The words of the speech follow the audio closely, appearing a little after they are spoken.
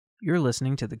You're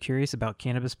listening to the Curious About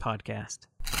Cannabis podcast.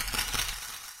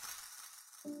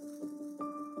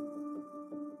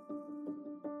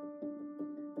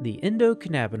 The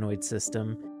endocannabinoid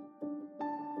system.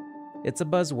 It's a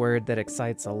buzzword that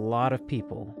excites a lot of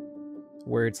people.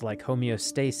 Words like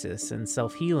homeostasis and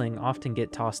self-healing often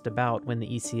get tossed about when the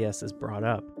ECS is brought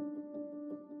up.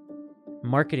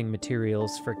 Marketing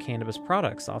materials for cannabis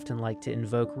products often like to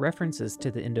invoke references to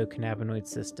the endocannabinoid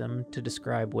system to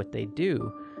describe what they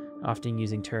do, often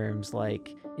using terms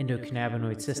like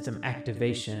endocannabinoid system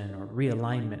activation or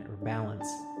realignment or balance.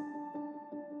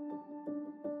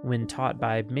 When taught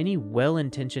by many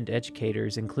well-intentioned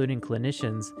educators, including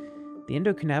clinicians, the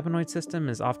endocannabinoid system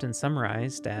is often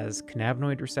summarized as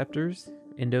cannabinoid receptors,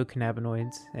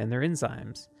 endocannabinoids, and their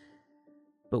enzymes.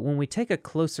 But when we take a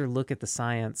closer look at the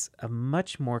science, a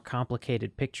much more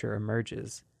complicated picture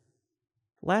emerges.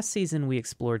 Last season, we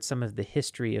explored some of the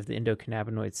history of the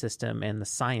endocannabinoid system and the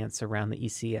science around the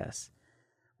ECS.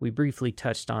 We briefly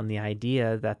touched on the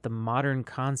idea that the modern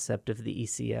concept of the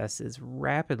ECS is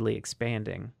rapidly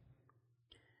expanding.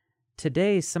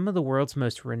 Today, some of the world's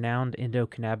most renowned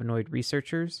endocannabinoid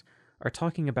researchers are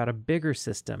talking about a bigger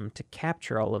system to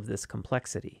capture all of this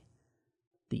complexity: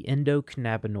 the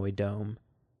endocannabinoidome.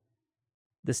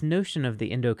 This notion of the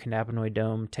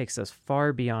endocannabinoidome takes us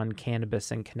far beyond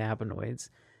cannabis and cannabinoids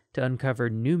to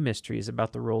uncover new mysteries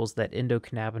about the roles that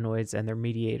endocannabinoids and their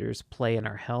mediators play in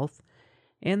our health,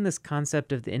 and this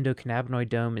concept of the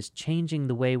endocannabinoidome is changing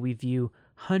the way we view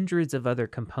hundreds of other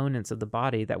components of the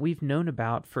body that we've known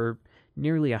about for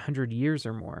nearly 100 years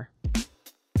or more.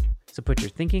 So put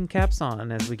your thinking caps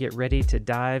on as we get ready to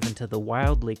dive into the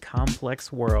wildly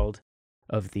complex world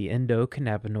of the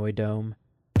endocannabinoidome.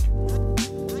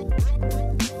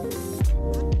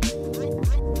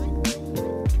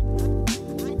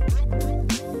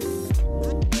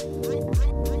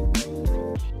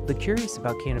 The Curious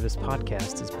About Cannabis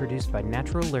podcast is produced by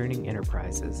Natural Learning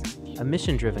Enterprises, a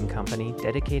mission-driven company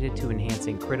dedicated to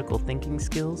enhancing critical thinking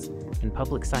skills and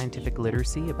public scientific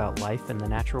literacy about life in the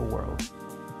natural world.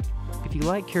 If you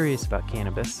like Curious About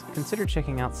Cannabis, consider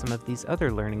checking out some of these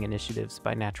other learning initiatives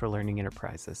by Natural Learning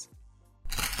Enterprises.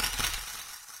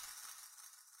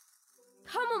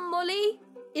 Come on, Molly!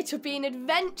 It'll be an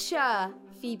adventure!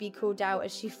 Phoebe called out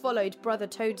as she followed Brother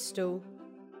Toadstool.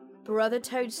 Brother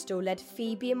Toadstool led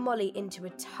Phoebe and Molly into a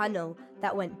tunnel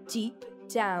that went deep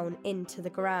down into the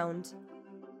ground.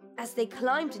 As they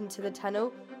climbed into the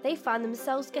tunnel, they found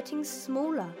themselves getting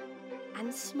smaller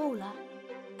and smaller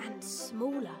and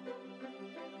smaller.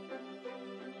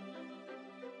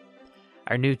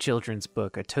 Our new children's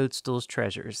book, A Toadstool's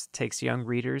Treasures, takes young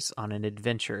readers on an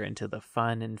adventure into the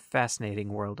fun and fascinating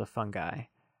world of fungi.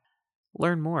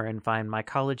 Learn more and find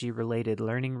mycology-related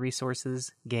learning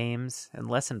resources, games, and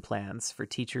lesson plans for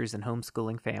teachers and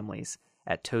homeschooling families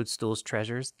at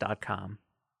toadstoolstreasures.com.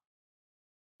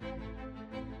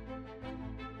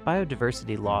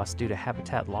 Biodiversity loss due to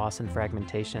habitat loss and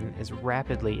fragmentation is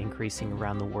rapidly increasing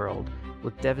around the world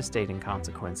with devastating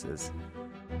consequences.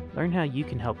 Learn how you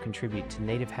can help contribute to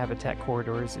native habitat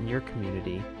corridors in your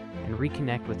community and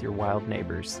reconnect with your wild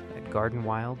neighbors at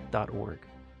gardenwild.org.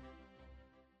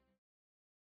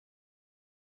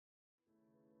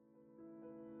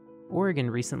 Oregon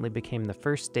recently became the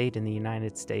first state in the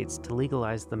United States to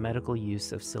legalize the medical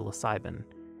use of psilocybin.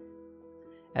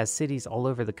 As cities all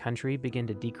over the country begin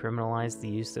to decriminalize the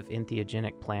use of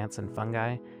entheogenic plants and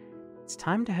fungi, it's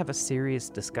time to have a serious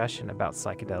discussion about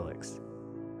psychedelics.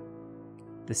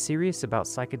 The Serious About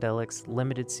Psychedelics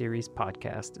limited series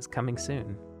podcast is coming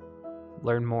soon.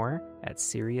 Learn more at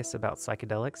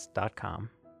seriousaboutpsychedelics.com.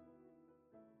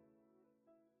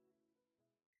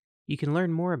 You can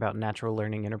learn more about Natural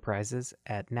Learning Enterprises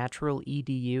at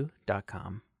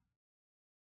naturaledu.com.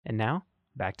 And now,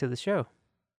 back to the show.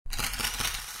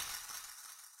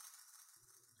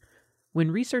 When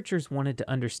researchers wanted to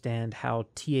understand how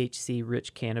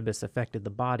THC-rich cannabis affected the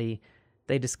body,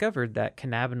 they discovered that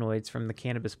cannabinoids from the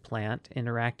cannabis plant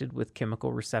interacted with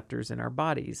chemical receptors in our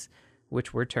bodies,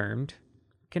 which were termed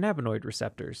cannabinoid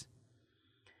receptors.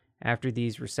 After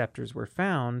these receptors were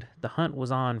found, the hunt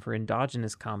was on for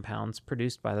endogenous compounds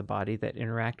produced by the body that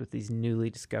interact with these newly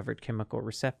discovered chemical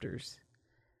receptors.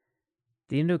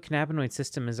 The endocannabinoid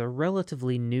system is a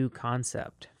relatively new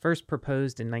concept, first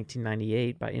proposed in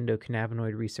 1998 by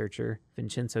endocannabinoid researcher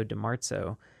Vincenzo Di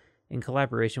Marzo, in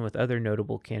collaboration with other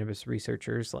notable cannabis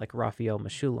researchers like Raphael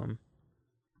Mechoulam.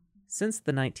 Since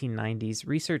the 1990s,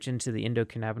 research into the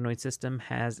endocannabinoid system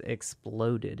has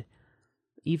exploded.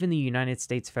 Even the United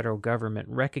States federal government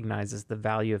recognizes the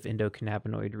value of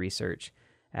endocannabinoid research,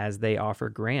 as they offer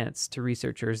grants to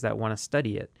researchers that want to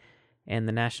study it, and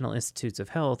the National Institutes of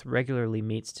Health regularly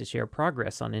meets to share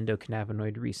progress on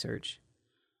endocannabinoid research.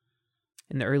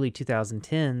 In the early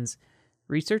 2010s,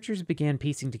 researchers began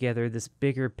piecing together this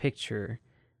bigger picture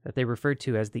that they referred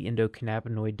to as the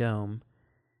endocannabinoidome.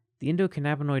 The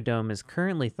endocannabinoidome is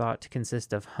currently thought to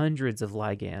consist of hundreds of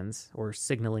ligands, or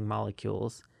signaling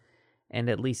molecules, and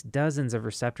at least dozens of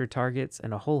receptor targets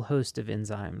and a whole host of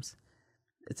enzymes.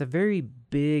 It's a very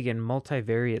big and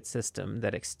multivariate system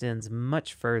that extends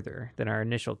much further than our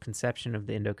initial conception of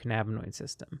the endocannabinoid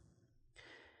system.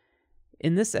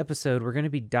 In this episode, we're going to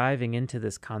be diving into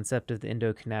this concept of the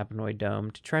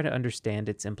endocannabinoidome to try to understand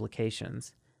its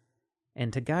implications.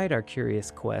 And to guide our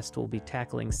curious quest, we'll be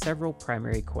tackling several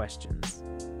primary questions.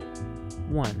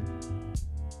 1.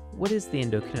 What is the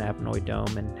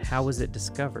endocannabinoidome and how was it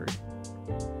discovered?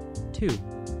 2.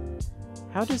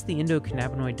 How does the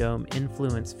endocannabinoidome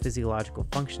influence physiological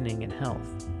functioning and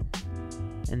health?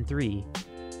 And 3.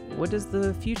 What does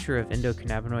the future of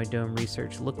endocannabinoidome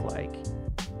research look like?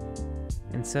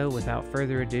 And so, without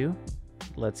further ado,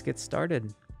 let's get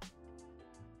started.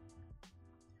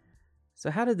 So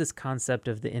how did this concept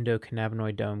of the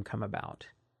endocannabinoidome come about?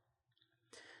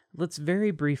 Let's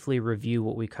very briefly review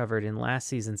what we covered in last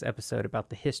season's episode about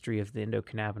the history of the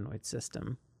endocannabinoid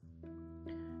system.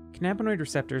 Cannabinoid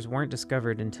receptors weren't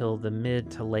discovered until the mid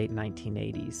to late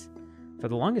 1980s. For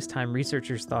the longest time,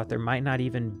 researchers thought there might not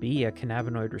even be a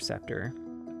cannabinoid receptor.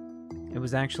 It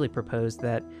was actually proposed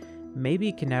that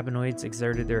maybe cannabinoids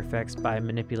exerted their effects by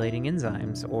manipulating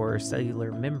enzymes or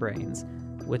cellular membranes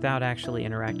without actually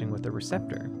interacting with the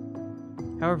receptor.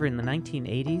 However, in the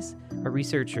 1980s, a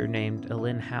researcher named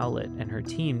Ellen Howlett and her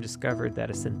team discovered that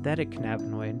a synthetic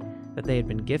cannabinoid that they had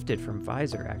been gifted from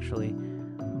Pfizer actually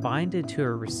binded to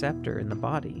a receptor in the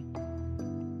body.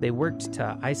 They worked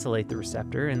to isolate the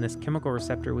receptor, and this chemical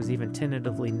receptor was even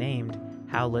tentatively named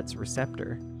Howlett's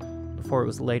receptor, before it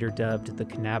was later dubbed the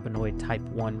cannabinoid type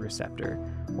 1 receptor,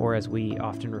 or as we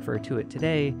often refer to it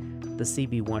today, the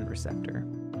CB1 receptor.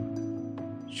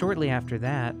 Shortly after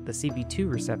that, the CB2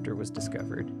 receptor was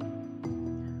discovered.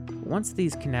 Once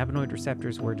these cannabinoid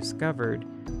receptors were discovered,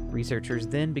 researchers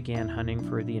then began hunting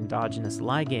for the endogenous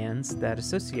ligands that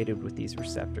associated with these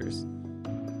receptors.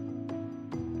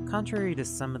 Contrary to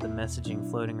some of the messaging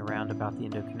floating around about the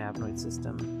endocannabinoid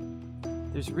system,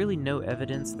 there's really no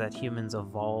evidence that humans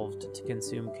evolved to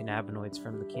consume cannabinoids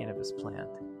from the cannabis plant.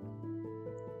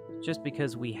 Just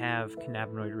because we have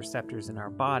cannabinoid receptors in our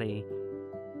body,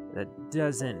 that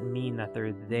doesn't mean that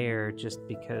they're there just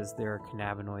because there are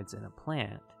cannabinoids in a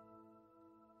plant.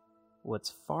 What's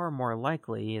far more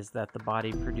likely is that the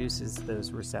body produces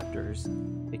those receptors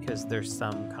because there's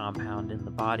some compound in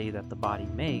the body that the body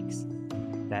makes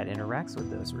that interacts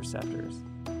with those receptors.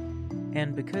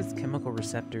 And because chemical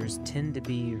receptors tend to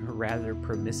be rather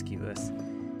promiscuous,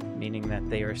 meaning that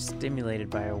they are stimulated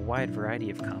by a wide variety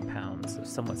of compounds of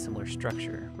somewhat similar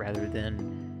structure, rather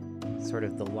than sort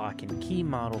of the lock and key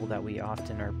model that we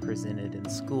often are presented in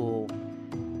school,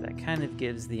 that kind of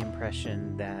gives the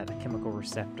impression that a chemical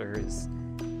receptor is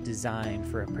designed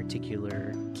for a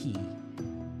particular key.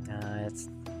 It's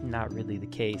not really the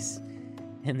case.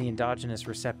 And the endogenous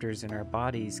receptors in our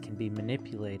bodies can be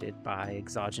manipulated by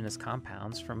exogenous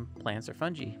compounds from plants or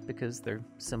fungi because they're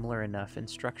similar enough in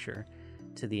structure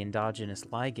to the endogenous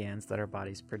ligands that our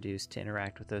bodies produce to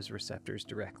interact with those receptors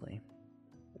directly.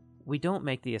 We don't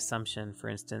make the assumption, for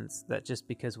instance, that just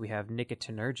because we have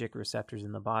nicotinergic receptors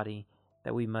in the body,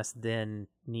 that we must then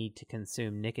need to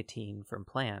consume nicotine from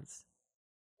plants.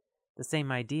 The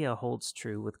same idea holds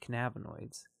true with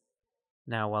cannabinoids.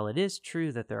 Now, while it is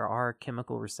true that there are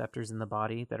chemical receptors in the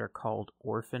body that are called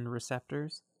orphan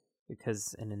receptors,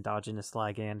 because an endogenous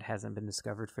ligand hasn't been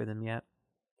discovered for them yet,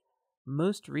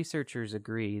 most researchers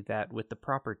agree that with the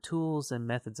proper tools and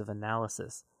methods of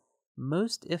analysis,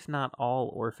 most, if not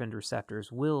all, orphaned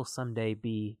receptors will someday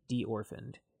be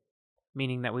de-orphaned,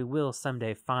 meaning that we will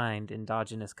someday find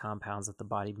endogenous compounds that the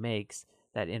body makes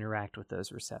that interact with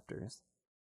those receptors.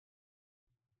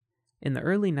 In the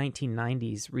early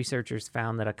 1990s, researchers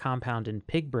found that a compound in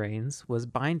pig brains was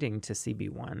binding to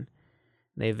CB1.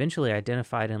 They eventually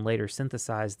identified and later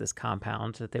synthesized this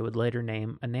compound that they would later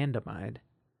name anandamide.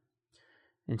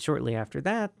 And shortly after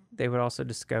that, they would also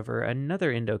discover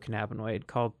another endocannabinoid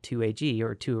called 2-AG,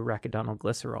 or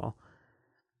 2-arachidonylglycerol.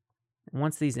 And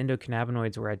once these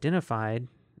endocannabinoids were identified,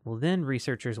 then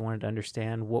researchers wanted to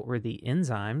understand what were the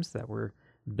enzymes that were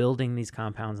building these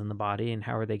compounds in the body and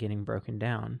how are they getting broken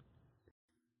down.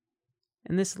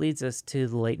 And this leads us to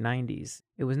the late 90s.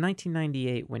 It was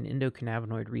 1998 when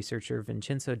endocannabinoid researcher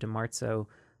Vincenzo Di Marzo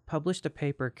published a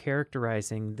paper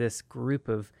characterizing this group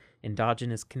of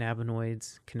endogenous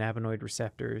cannabinoids, cannabinoid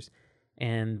receptors,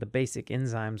 and the basic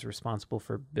enzymes responsible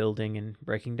for building and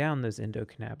breaking down those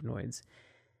endocannabinoids.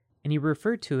 And he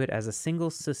referred to it as a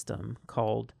single system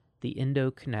called the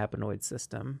endocannabinoid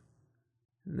system.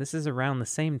 And this is around the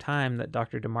same time that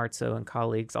Dr. DiMarzo and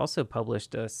colleagues also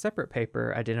published a separate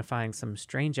paper identifying some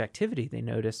strange activity they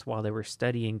noticed while they were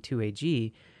studying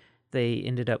 2AG they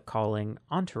ended up calling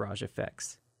entourage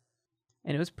effects.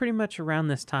 And it was pretty much around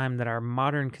this time that our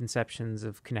modern conceptions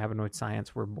of cannabinoid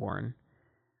science were born.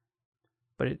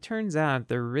 But it turns out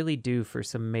they're really due for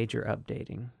some major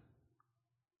updating.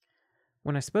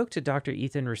 When I spoke to Dr.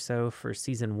 Ethan Rousseau for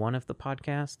season 1 of the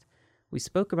podcast, we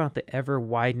spoke about the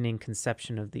ever-widening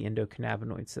conception of the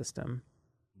endocannabinoid system.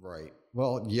 Right.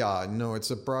 Well, yeah, no,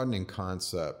 it's a broadening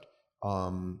concept.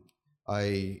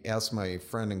 I asked my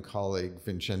friend and colleague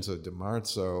Vincenzo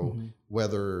DiMarzo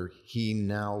whether he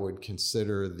now would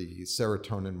consider the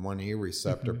serotonin 1A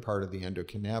receptor part of the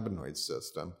endocannabinoid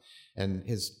system. And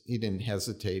he didn't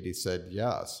hesitate. He said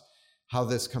yes. How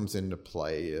this comes into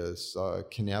play is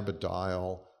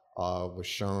cannabidiol was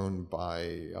shown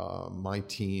by my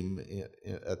team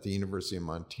at the University of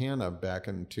Montana back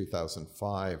in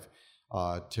 2005.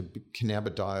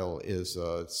 Cannabidiol is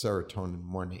a serotonin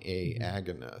 1A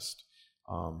agonist.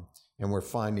 And we're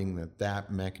finding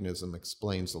that mechanism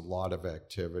explains a lot of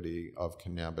activity of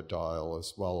cannabidiol,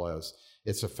 as well as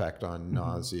its effect on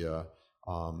nausea,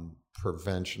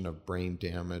 prevention of brain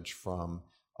damage from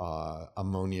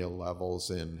ammonia levels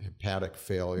in hepatic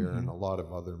failure, and a lot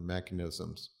of other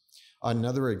mechanisms.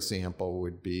 Another example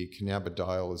would be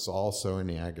cannabidiol is also an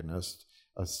agonist,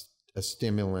 a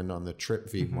stimulant on the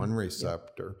TRPV1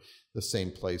 receptor, the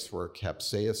same place where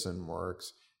capsaicin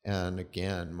works. And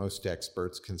again, most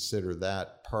experts consider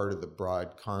that part of the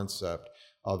broad concept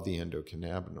of the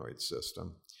endocannabinoid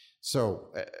system.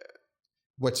 So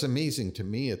what's amazing to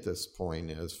me at this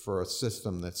point is for a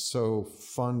system that's so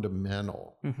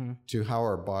fundamental to how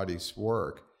our bodies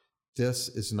work, this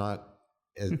is not,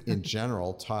 in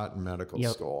general, taught in medical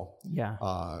school.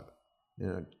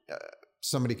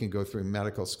 Somebody can go through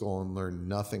medical school and learn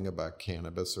nothing about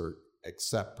cannabis, or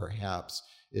except perhaps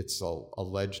its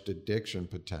alleged addiction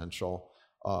potential.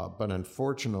 But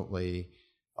unfortunately,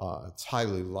 it's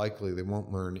highly likely they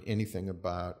won't learn anything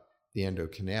about the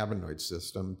endocannabinoid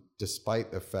system,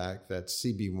 despite the fact that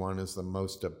CB1 is the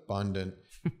most abundant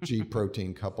G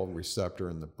protein coupled receptor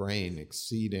in the brain,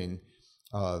 exceeding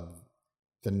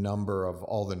the number of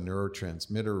all the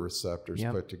neurotransmitter receptors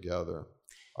put together.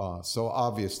 So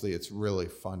obviously it's really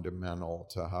fundamental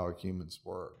to how humans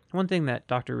work. One thing that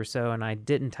Dr. Rousseau and I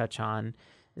didn't touch on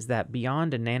is that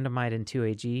beyond anandamide and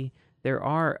 2AG, there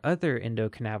are other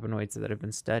endocannabinoids that have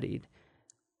been studied.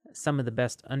 Some of the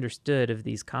best understood of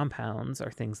these compounds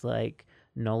are things like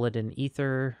nolidin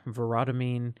ether,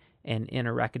 verotamine, and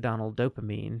N-arachidonyl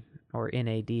dopamine, or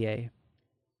NADA.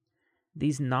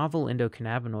 These novel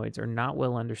endocannabinoids are not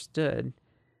well understood,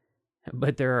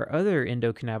 but there are other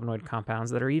endocannabinoid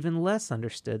compounds that are even less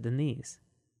understood than these.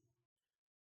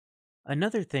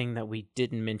 Another thing that we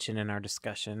didn't mention in our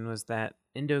discussion was that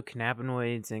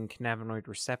endocannabinoids and cannabinoid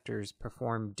receptors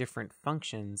perform different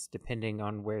functions depending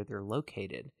on where they're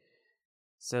located.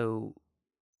 So,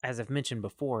 as I've mentioned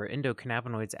before,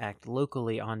 endocannabinoids act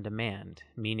locally on demand,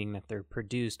 meaning that they're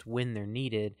produced when they're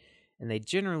needed, and they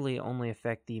generally only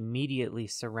affect the immediately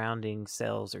surrounding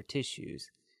cells or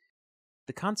tissues.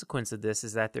 The consequence of this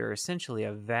is that there are essentially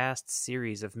a vast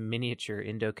series of miniature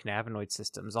endocannabinoid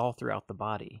systems all throughout the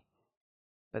body.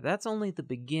 But that's only the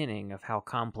beginning of how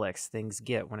complex things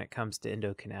get when it comes to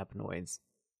endocannabinoids.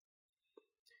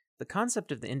 The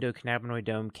concept of the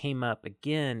endocannabinoidome came up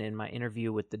again in my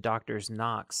interview with the Doctors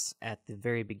Knox at the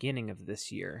very beginning of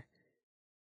this year.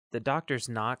 The Doctors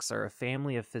Knox are a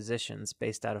family of physicians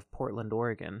based out of Portland,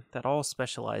 Oregon, that all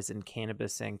specialize in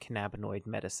cannabis and cannabinoid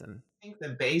medicine. I think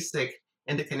the basic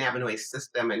endocannabinoid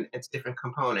system and its different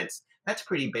components, that's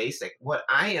pretty basic. What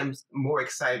I am more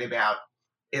excited about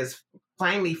is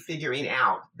finally figuring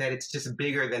out that it's just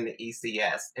bigger than the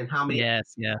ECS, and how many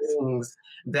things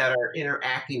that are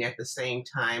interacting at the same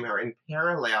time or in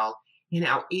parallel.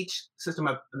 Each system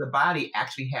of the body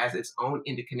actually has its own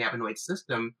endocannabinoid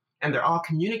system, and they're all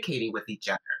communicating with each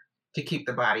other to keep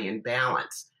the body in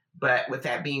balance. But with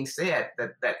that being said,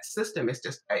 that system is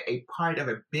just a part of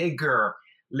a bigger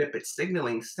lipid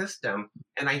signaling system.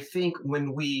 And I think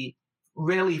when we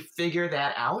really figure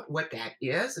that out, what that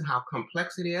is and how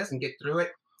complex it is, and get through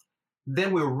it,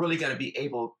 then we're really going to be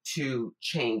able to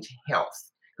change health.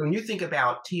 When you think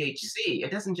about THC, it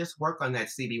doesn't just work on that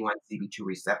CB1, CB2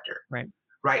 receptor.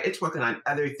 Right? It's working on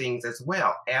other things as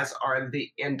well, as are the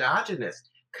endogenous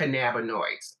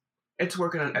cannabinoids. It's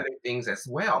working on other things as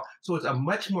well. So it's a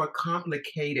much more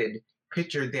complicated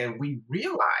picture than we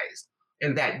realized.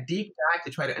 And that deep dive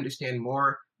to try to understand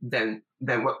more than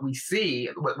what we see,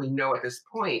 what we know at this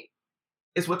point,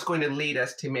 is what's going to lead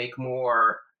us to make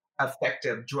more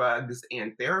effective drugs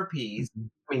and therapies. Mhm.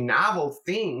 I mean, novel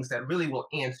things that really will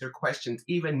answer questions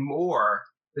even more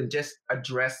than just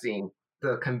addressing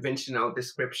the conventional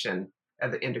description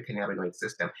of the endocannabinoid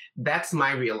system. That's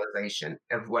my realization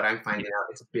of what I'm finding out.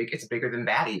 It's big. It's bigger than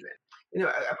that even.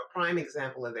 A prime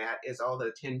example of that is all the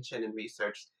attention and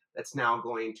research that's now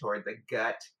going toward the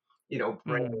gut,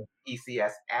 brain Mm.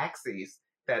 ECS axis.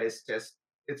 That is just,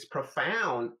 it's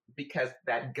profound because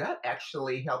that gut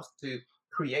actually helps to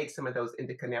create some of those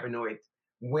endocannabinoids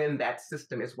when that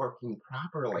system is working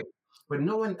properly. But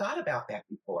no one thought about that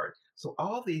before. So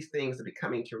all these things are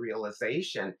becoming to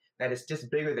realization that it's just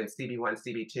bigger than CB1,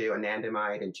 CB2,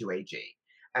 anandamide, and 2AG.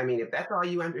 I mean, if that's all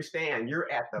you understand, you're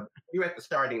at the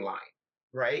starting line,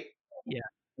 right? Yeah.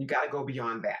 You got to go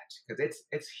beyond that because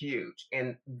it's huge,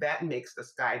 and that makes the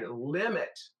sky the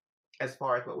limit as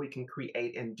far as what we can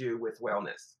create and do with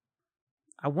wellness.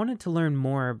 I wanted to learn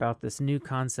more about this new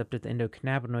concept at the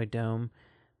endocannabinoidome,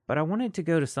 but I wanted to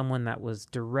go to someone that was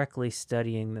directly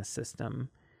studying this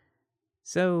system.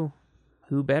 So,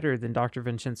 who better than Dr.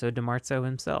 Vincenzo DiMarzo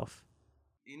himself?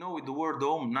 With the word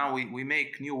 "om" now we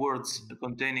make new words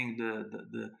containing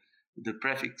the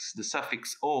prefix, the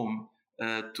suffix "om"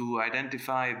 to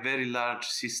identify a very large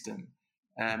system.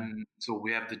 So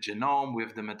we have the genome, we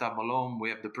have the metabolome, we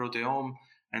have the proteome,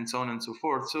 and so on and so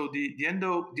forth. So the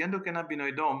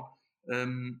endocannabinoidome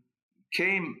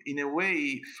came in a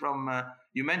way from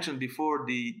you mentioned before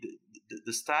the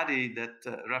study that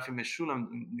Rafi Meshulam,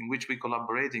 in which we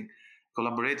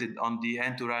collaborated on the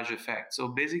entourage effect. So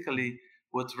basically,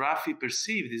 what Rafi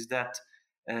perceived is that,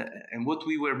 and what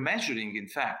we were measuring, in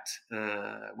fact,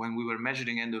 when we were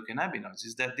measuring endocannabinoids,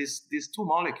 is that these two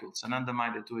molecules,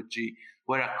 anandamide and 2-HG,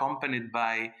 were accompanied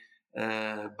by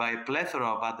a plethora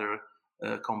of other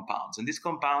compounds. And these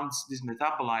compounds, these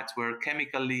metabolites, were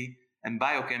chemically and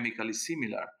biochemically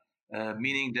similar,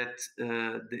 meaning that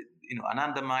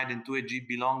anandamide and 2-HG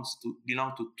belong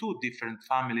to two different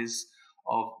families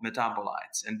of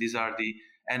metabolites, and these are the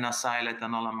N-acyl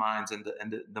ethanolamines and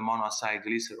the monoacyl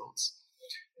glycerols,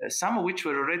 some of which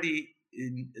were already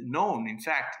known, in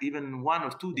fact, even 1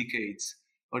 or 2 decades,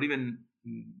 or even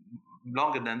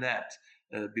longer than that,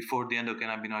 before the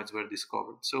endocannabinoids were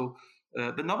discovered. So,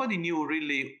 but nobody knew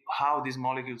really how these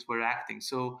molecules were acting.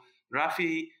 So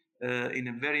Rafi, in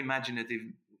a very imaginative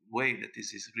way, that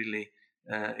this is really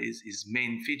his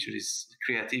main feature, is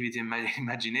creativity and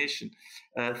imagination,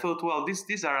 thought, well,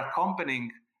 these are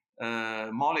accompanying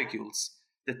molecules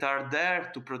that are there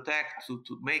to protect,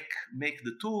 to make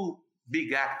the two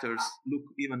big actors look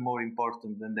even more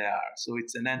important than they are. So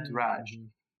it's an entourage,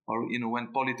 or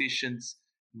when politicians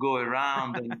go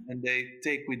around and they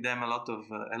take with them a lot of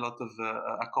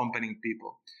accompanying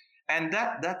people, and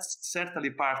that's certainly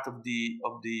part of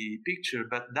the picture.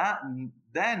 But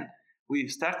then we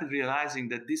started realizing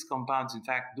that these compounds, in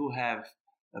fact, do have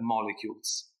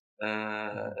molecules.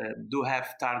 Do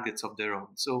have targets of their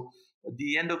own. So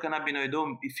the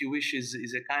endocannabinoidome, if you wish,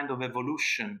 is a kind of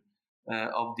evolution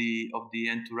of the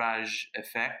entourage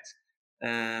effect.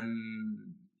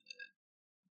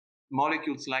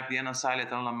 Molecules like the N-acyl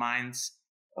ethanolamines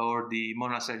or the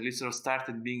monoacyl glycerol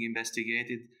started being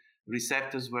investigated.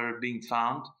 Receptors were being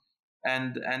found,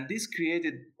 and this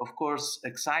created, of course,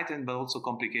 excitement but also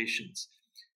complications.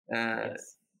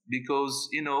 Yes. Because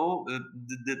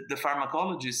the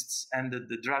pharmacologists and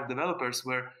the drug developers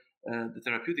were the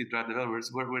therapeutic drug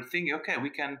developers were thinking, okay, we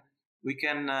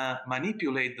can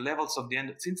manipulate the levels of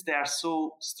since they are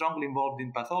so strongly involved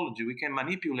in pathology, we can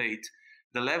manipulate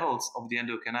the levels of the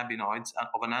endocannabinoids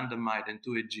of anandamide and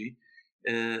 2-HG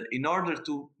in order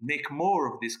to make more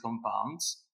of these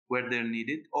compounds where they're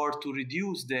needed, or to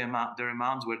reduce their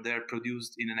amounts where they're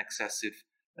produced in an excessive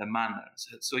manner.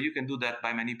 So you can do that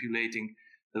by manipulating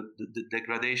the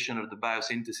degradation or the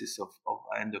biosynthesis of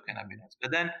endocannabinoids.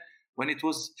 But then when it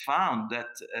was found that,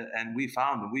 and we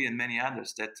and many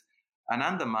others, that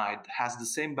anandamide has the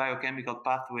same biochemical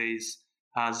pathways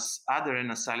as other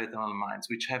N-acyl ethanolamines,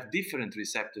 which have different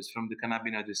receptors from the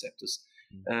cannabinoid receptors,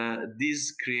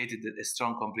 this created a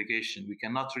strong complication. We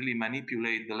cannot really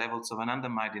manipulate the levels of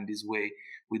anandamide in this way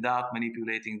without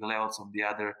manipulating the levels of the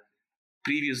other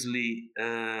previously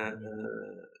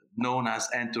known as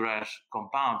entourage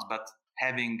compounds, but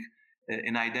having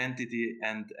an identity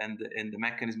and the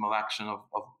mechanism of action of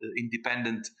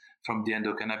independent from the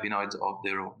endocannabinoids of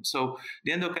their own. So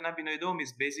the endocannabinoidome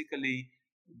is basically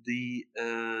the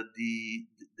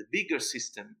bigger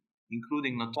system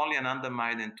including not only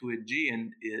anandamide and 2-HG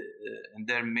and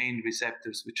their main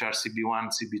receptors, which are CB1,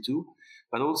 CB2,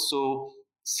 but also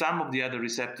some of the other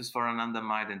receptors for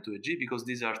anandamide and 2-HG, because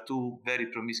these are two very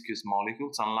promiscuous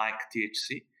molecules, unlike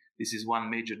THC. This is one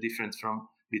major difference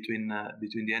between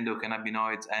the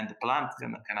endocannabinoids and the plant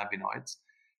cannabinoids,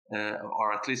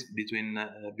 or at least between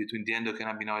the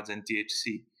endocannabinoids and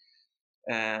THC.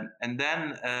 And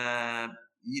then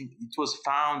it was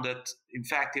found that, in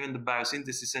fact, even the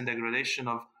biosynthesis and degradation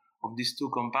of these two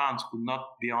compounds could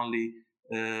not be only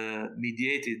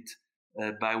mediated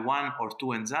by one or two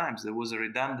enzymes. There was a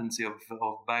redundancy of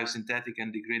biosynthetic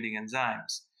and degrading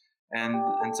enzymes.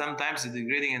 And sometimes the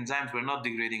degrading enzymes were not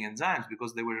degrading enzymes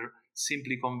because they were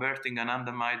simply converting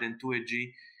anandamide and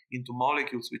 2-HG into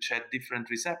molecules which had different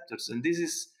receptors. And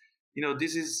this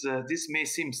may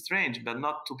seem strange, but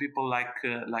not to people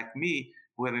like me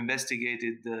who have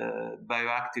investigated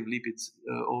bioactive lipids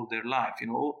all their life.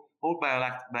 All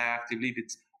bioactive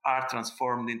lipids are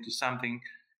transformed into something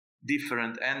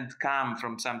different and come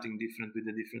from something different with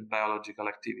a different biological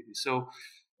activity. So,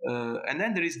 and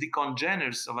then there is the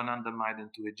congeners of anandamide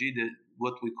and 2-HG,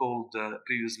 what we called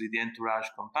previously the entourage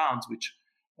compounds, which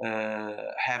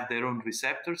have their own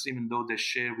receptors, even though they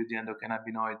share with the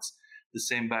endocannabinoids the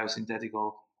same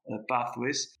biosynthetical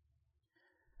pathways.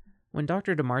 When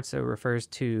Dr. DiMarzo refers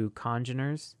to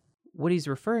congeners, what he's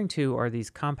referring to are these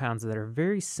compounds that are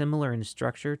very similar in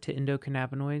structure to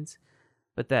endocannabinoids,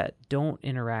 but that don't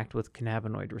interact with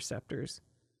cannabinoid receptors.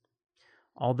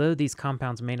 Although these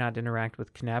compounds may not interact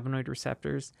with cannabinoid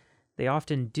receptors, they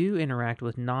often do interact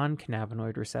with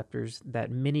non-cannabinoid receptors that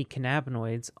many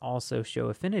cannabinoids also show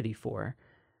affinity for,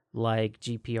 like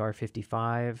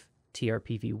GPR55,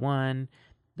 TRPV1,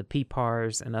 the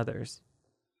PPARs, and others.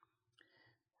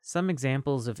 Some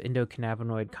examples of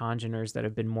endocannabinoid congeners that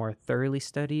have been more thoroughly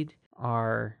studied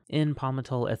are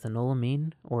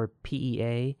N-palmitoylethanolamine, or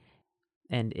PEA,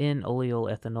 and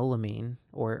N-oleoethanolamine,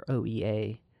 or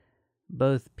OEA.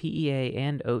 Both PEA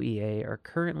and OEA are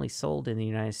currently sold in the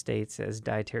United States as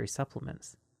dietary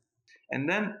supplements. And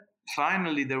then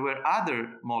finally, there were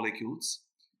other molecules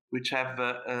which have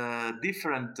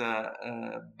different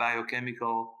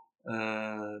biochemical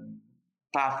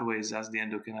pathways as the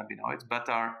endocannabinoids, but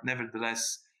are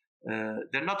nevertheless,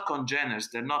 they're not congeners,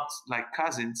 they're not like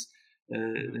cousins,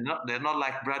 they're not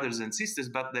like brothers and sisters,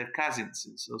 but they're cousins.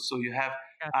 So you have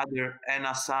other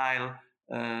N-acyl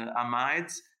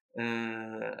amides,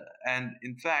 and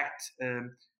in fact,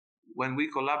 when we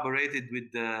collaborated with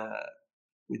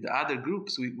the other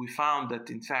groups, we found that,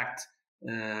 in fact,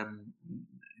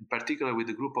 in particular with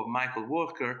the group of Michael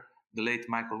Walker, the late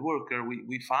Michael Walker,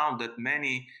 we found that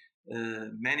many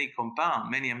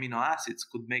amino acids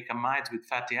could make amides with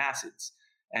fatty acids,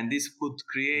 and this could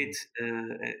create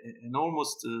an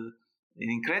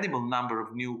incredible number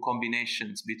of new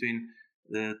combinations between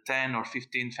 10 or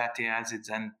 15 fatty acids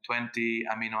and 20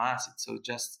 amino acids. So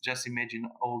just imagine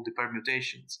all the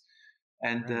permutations,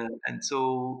 and Right. And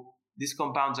so these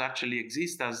compounds actually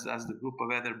exist, as the group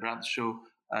of Heather Bradshaw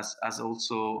has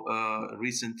also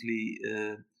recently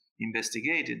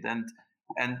investigated,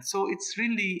 and so it's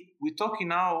really, we're talking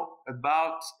now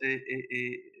about a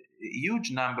huge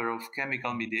number of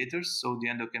chemical mediators. So the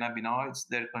endocannabinoids,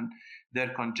 their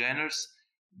congeners,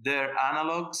 their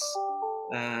analogs,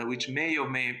 which may or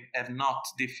may have not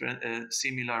different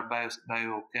similar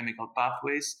biochemical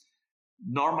pathways,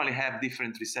 normally have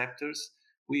different receptors.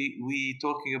 We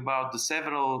talking about the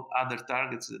several other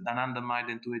targets that anandamide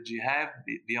and 2-HG have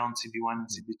beyond CB1 and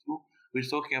CB2. We're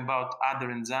talking about other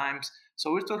enzymes.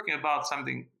 So we're talking about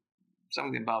something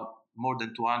about more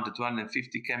than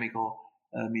 250 chemical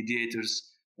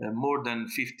mediators, more than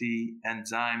 50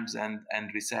 enzymes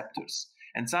and receptors.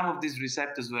 And some of these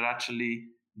receptors were actually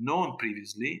known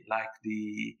previously, like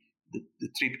the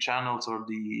TRP channels or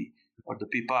the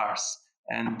PPARs.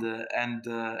 And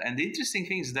the interesting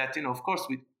thing is that, of course,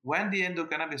 when the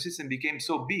endocannabinoid system became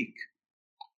so big,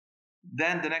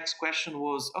 then the next question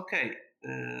was, okay,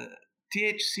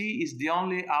 THC is the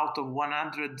only out of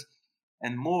 100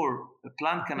 and more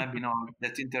plant cannabinoid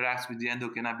that interacts with the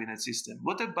endocannabinoid system.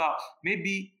 What about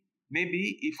maybe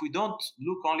if we don't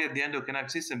look only at the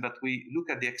endocannabinoid system, but we look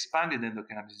at the expanded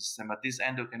endocannabinoid system, at this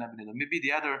endocannabinoid, maybe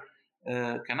the other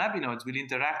cannabinoids will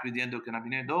interact with the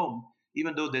endocannabinoidome,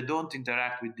 even though they don't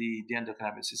interact with the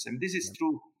endocannabinoid system. This is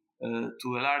true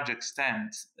to a large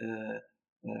extent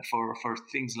for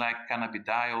things like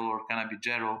cannabidiol or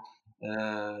cannabigerol,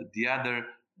 the other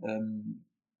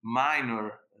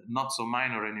minor, not so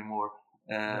minor anymore,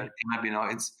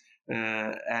 cannabinoids,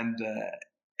 and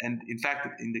in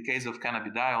fact, in the case of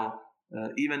cannabidiol,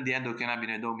 even the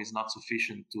endocannabinoidome is not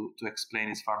sufficient to explain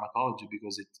its pharmacology,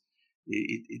 because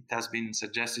it has been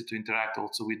suggested to interact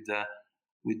also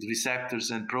with receptors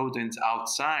and proteins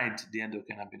outside the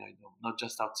endocannabinoidome, not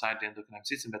just outside the endocannabinoid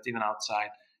system, but even outside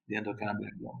the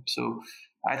endocannabinoidome. So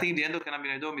I think the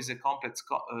endocannabinoidome is a complex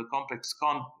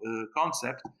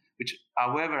concept, which,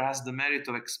 however, has the merit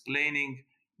of explaining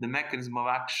the mechanism of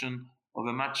action of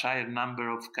a much higher number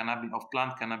of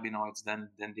plant cannabinoids than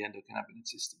the endocannabinoid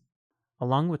system.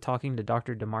 Along with talking to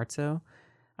Dr. DiMarzo,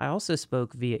 I also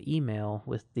spoke via email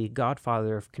with the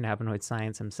godfather of cannabinoid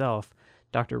science himself,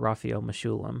 Dr. Raphael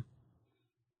Mechoulam.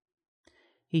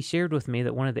 He shared with me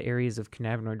that one of the areas of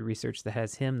cannabinoid research that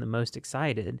has him the most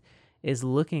excited is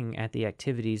looking at the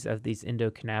activities of these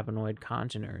endocannabinoid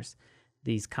congeners,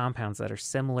 these compounds that are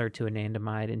similar to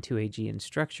anandamide and 2-AG in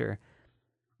structure,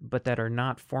 but that are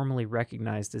not formally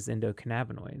recognized as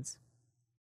endocannabinoids.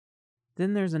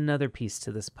 Then there's another piece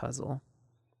to this puzzle,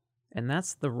 and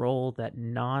that's the role that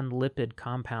non-lipid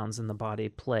compounds in the body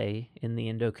play in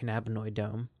the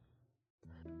endocannabinoidome.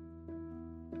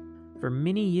 For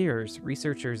many years,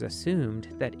 researchers assumed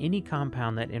that any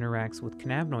compound that interacts with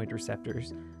cannabinoid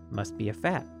receptors must be a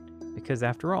fat, because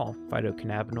after all,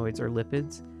 phytocannabinoids are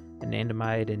lipids,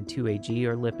 anandamide and 2-AG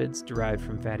are lipids derived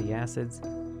from fatty acids.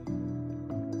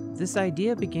 This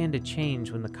idea began to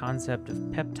change when the concept of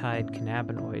peptide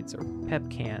cannabinoids, or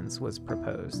pepcans, was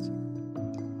proposed.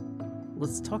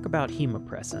 Let's talk about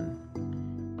hemopressin.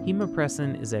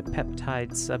 Hemopressin is a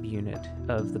peptide subunit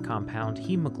of the compound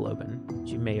hemoglobin,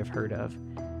 which you may have heard of.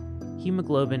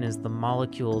 Hemoglobin is the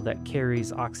molecule that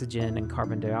carries oxygen and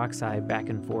carbon dioxide back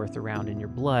and forth around in your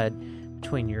blood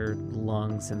between your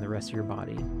lungs and the rest of your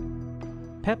body.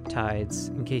 Peptides,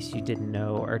 in case you didn't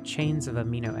know, are chains of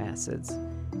amino acids,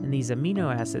 and these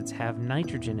amino acids have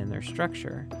nitrogen in their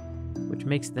structure, which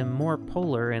makes them more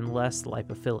polar and less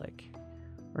lipophilic.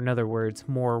 Or in other words,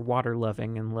 more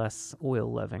water-loving and less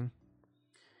oil-loving.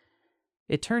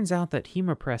 It turns out that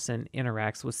hemopressin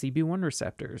interacts with CB1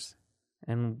 receptors,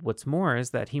 and what's more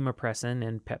is that hemopressin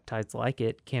and peptides like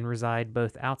it can reside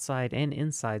both outside and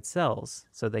inside cells,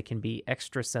 so they can be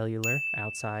extracellular,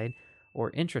 outside, or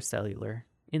intracellular,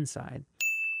 inside.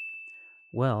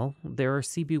 Well, there are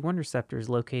CB1 receptors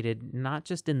located not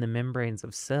just in the membranes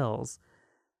of cells,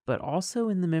 but also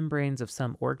in the membranes of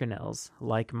some organelles,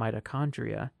 like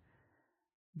mitochondria.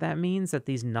 That means that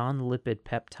these non-lipid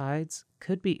peptides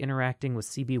could be interacting with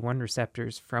CB1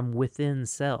 receptors from within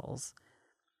cells,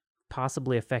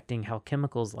 possibly affecting how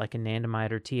chemicals like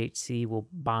anandamide or THC will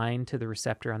bind to the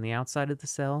receptor on the outside of the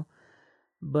cell.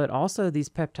 But also these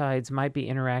peptides might be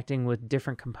interacting with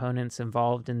different components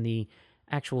involved in the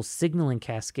actual signaling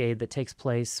cascade that takes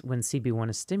place when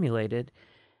CB1 is stimulated.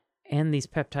 And these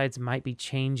peptides might be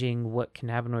changing what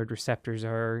cannabinoid receptors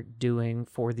are doing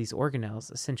for these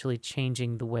organelles, essentially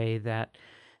changing the way that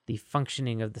the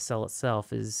functioning of the cell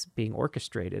itself is being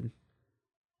orchestrated.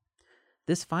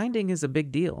 This finding is a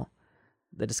big deal.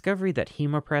 The discovery that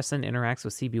hemopressin interacts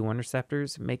with CB1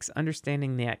 receptors makes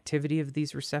understanding the activity of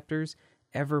these receptors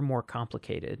ever more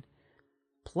complicated.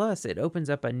 Plus, it opens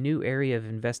up a new area of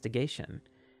investigation.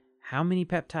 How many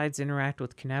peptides interact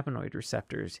with cannabinoid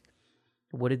receptors?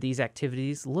 What did these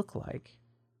activities look like?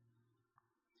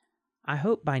 I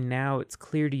hope by now it's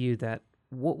clear to you that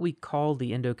what we call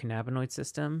the endocannabinoid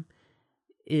system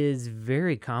is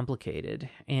very complicated,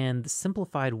 and the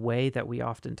simplified way that we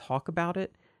often talk about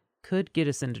it could get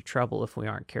us into trouble if we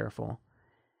aren't careful.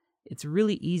 It's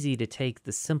really easy to take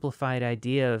the simplified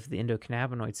idea of the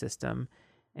endocannabinoid system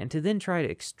and to then try to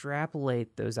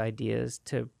extrapolate those ideas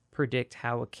to predict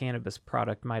how a cannabis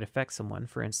product might affect someone,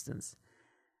 for instance.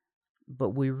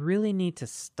 But we really need to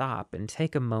stop and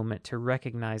take a moment to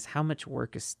recognize how much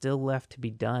work is still left to be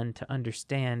done to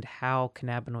understand how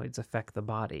cannabinoids affect the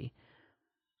body.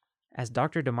 As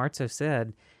Dr. DiMarzo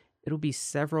said, it'll be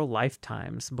several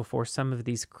lifetimes before some of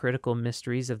these critical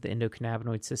mysteries of the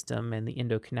endocannabinoid system and the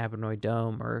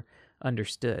endocannabinoidome are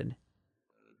understood.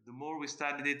 The more we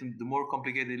studied it, the more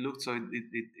complicated it looked. So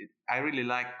I really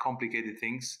like complicated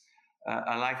things.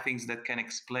 I like things that can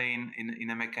explain in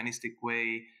a mechanistic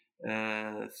way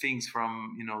things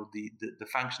from the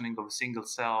functioning of a single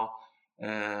cell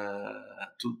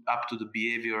to up to the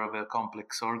behavior of a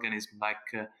complex organism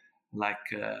like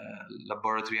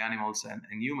laboratory animals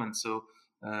and humans. So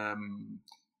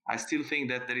I still think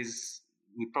that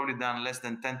we've probably done less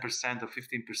than 10% or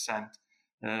 15%,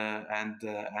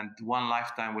 and one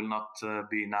lifetime will not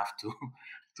be enough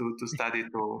to study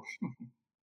it all.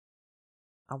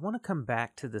 I want to come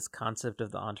back to this concept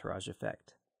of the entourage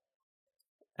effect.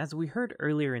 As we heard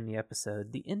earlier in the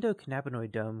episode, the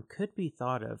endocannabinoidome could be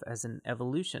thought of as an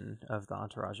evolution of the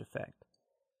entourage effect.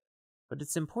 But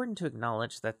it's important to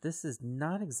acknowledge that this is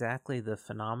not exactly the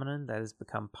phenomenon that has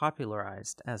become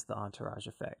popularized as the entourage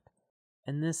effect.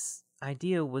 And this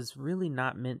idea was really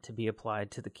not meant to be applied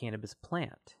to the cannabis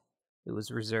plant. It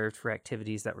was reserved for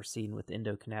activities that were seen with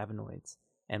endocannabinoids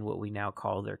and what we now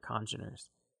call their congeners.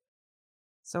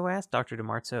 So I asked Dr.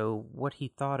 DiMarzo what he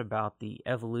thought about the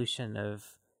evolution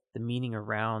of the meaning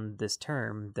around this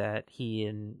term that he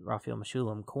and Raphael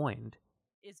Mechoulam coined.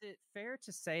 Is it fair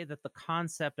to say that the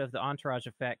concept of the entourage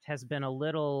effect has been a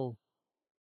little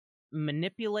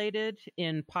manipulated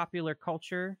in popular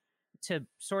culture to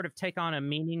sort of take on a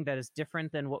meaning that is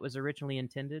different than what was originally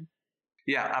intended?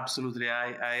 Yeah, absolutely.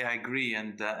 I agree.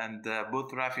 And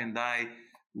both Rafi and I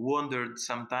wondered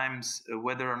sometimes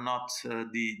whether or not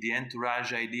the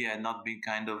entourage idea had not been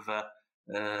kind of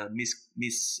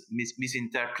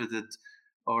misinterpreted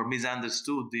or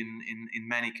misunderstood in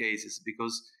many cases,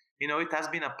 because it has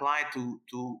been applied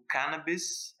to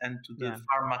cannabis and to the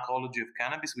pharmacology of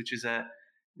cannabis, which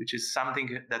is something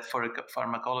that for a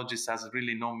pharmacologist has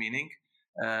really no meaning,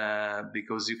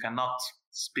 because you cannot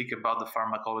speak about the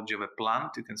pharmacology of a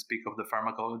plant. You can speak of the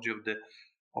pharmacology of the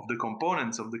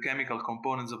components, of the chemical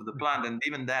components of the plant, and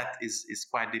even that is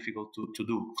quite difficult to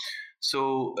do.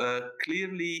 So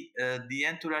clearly, the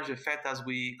entourage effect, as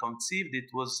we conceived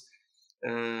it, was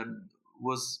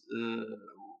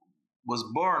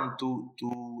born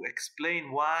to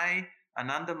explain why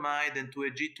anandamide and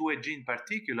 2AG in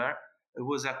particular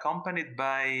was accompanied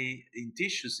by, in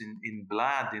tissues, in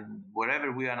blood, in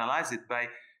wherever we analyze it, by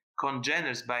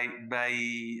congeners, by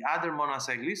other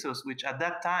monoacylglycerols, which at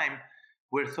that time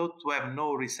were thought to have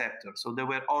no receptor. So they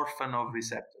were orphan of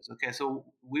receptors. Okay, so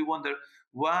we wonder,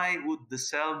 why would the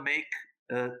cell make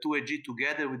 2AG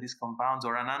together with these compounds,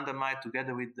 or anandamide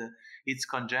together with its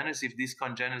congeners, if these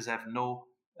congeners have no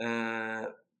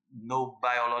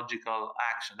biological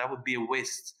action? That would be a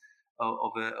waste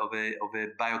of a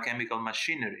biochemical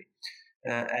machinery.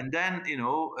 And then,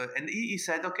 and he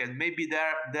said, okay, maybe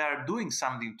they are doing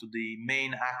something to the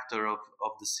main actor of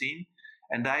the scene.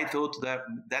 And I thought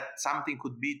that something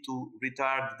could be to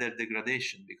retard their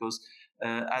degradation, because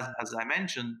as I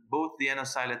mentioned, both the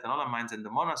N-acetylethanolamides and the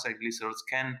monoacylglycerols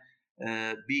can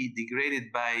be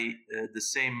degraded by the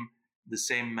same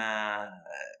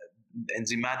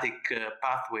enzymatic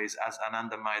pathways as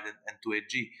anandamide and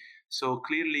 2AG. So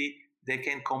clearly, they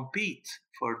can compete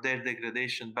for their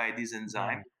degradation by this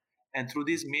enzyme, and through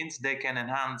this means they can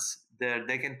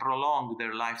they can prolong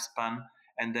their lifespan,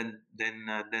 and then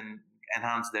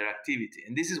enhance their activity.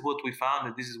 And this is what we found,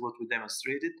 and this is what we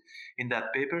demonstrated in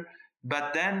that paper.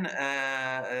 But then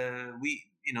the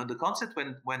concept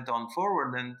went on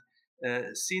forward, and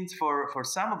since for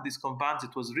some of these compounds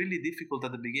it was really difficult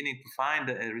at the beginning to find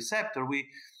a receptor, we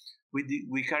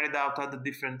carried out other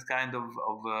different kind of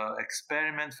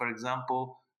experiments. For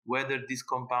example, whether these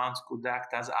compounds could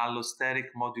act as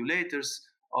allosteric modulators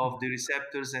of the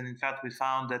receptors, and in fact we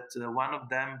found that one of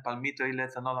them,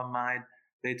 palmitoylethanolamide,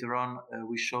 later on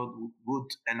we showed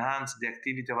would enhance the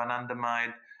activity of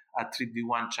anandamide at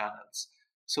 3B1 channels.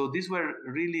 So these were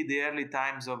really the early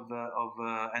times of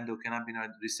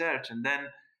endocannabinoid research, and then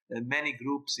many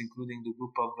groups, including the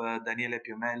group of Daniele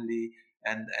Piomelli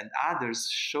and others,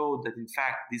 showed that in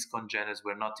fact these congeners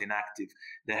were not inactive.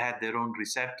 They had their own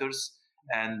receptors,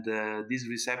 and these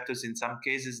receptors in some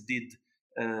cases did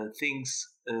things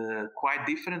quite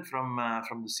different from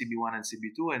the CB1 and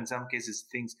CB2, and in some cases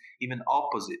things even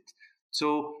opposite.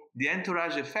 So the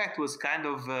entourage effect was kind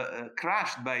of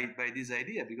crushed by this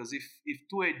idea, because if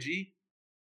 2AG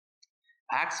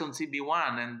acts on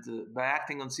CB1, and by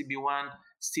acting on CB1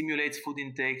 stimulates food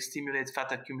intake, stimulates fat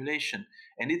accumulation,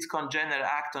 and its congener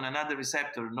act on another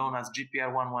receptor known as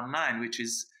GPR119, which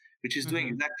is doing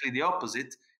exactly the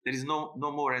opposite, there is no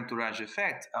more entourage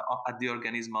effect at the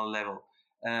organismal level.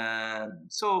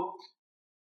 So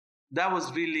that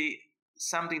was really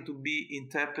something to be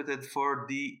interpreted for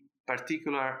the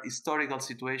particular historical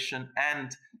situation,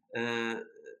 and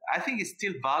I think it's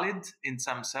still valid in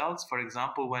some cells. For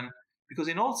example, because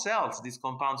in all cells these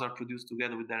compounds are produced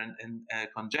together with their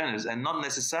congeners, and not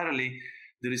necessarily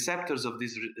the receptors of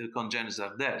these congeners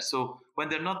are there. So when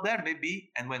they're not there,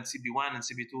 maybe, and when CB1 and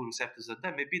CB2 receptors are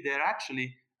there, maybe they're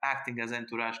actually acting as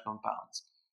entourage compounds.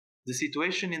 The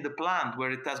situation in the plant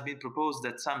where it has been proposed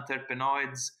that some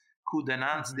terpenoids could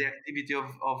enhance the activity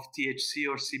of THC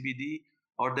or CBD,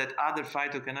 or that other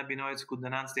phytocannabinoids could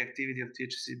enhance the activity of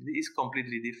THC, CBD, is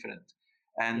completely different.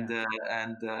 And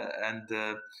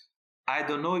I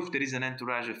don't know if there is an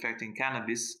entourage effect in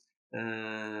cannabis,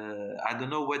 I don't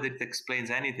know whether it explains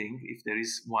anything, if there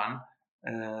is one,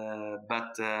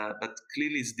 but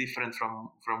clearly it's different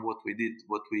from what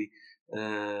we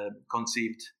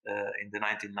conceived in the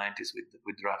 1990s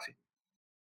with Rafi.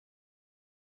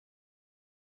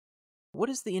 What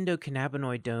does the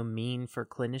endocannabinoidome mean for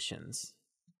clinicians?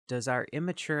 Does our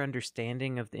immature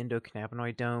understanding of the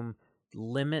endocannabinoidome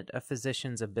limit a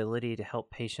physician's ability to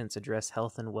help patients address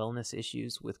health and wellness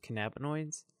issues with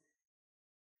cannabinoids?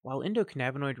 While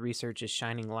endocannabinoid research is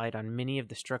shining light on many of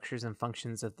the structures and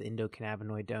functions of the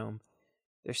endocannabinoidome,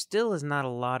 there still is not a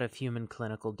lot of human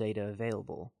clinical data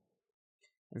available.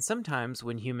 And sometimes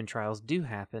when human trials do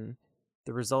happen,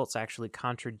 the results actually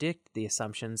contradict the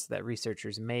assumptions that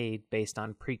researchers made based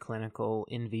on preclinical,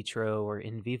 in vitro, or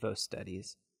in vivo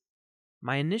studies.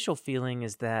 My initial feeling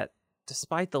is that,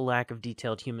 despite the lack of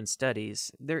detailed human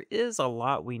studies, there is a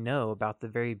lot we know about the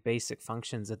very basic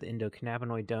functions of the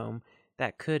endocannabinoidome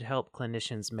that could help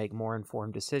clinicians make more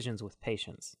informed decisions with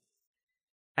patients.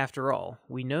 After all,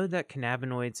 we know that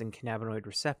cannabinoids and cannabinoid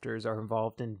receptors are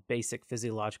involved in basic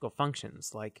physiological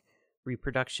functions like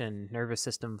reproduction, nervous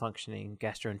system functioning,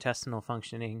 gastrointestinal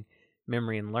functioning,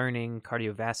 memory and learning,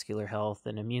 cardiovascular health,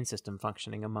 and immune system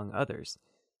functioning, among others.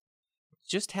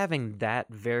 Just having that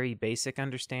very basic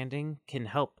understanding can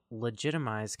help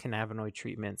legitimize cannabinoid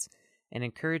treatments and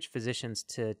encourage physicians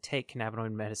to take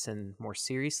cannabinoid medicine more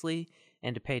seriously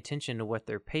and to pay attention to what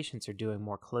their patients are doing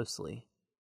more closely.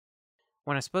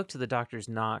 When I spoke to the Doctors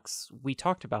Knox, we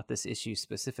talked about this issue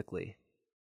specifically.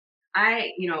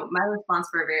 My response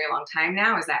for a very long time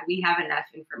now is that we have enough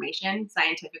information,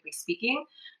 scientifically speaking,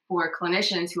 for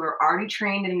clinicians who are already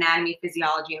trained in anatomy,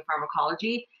 physiology, and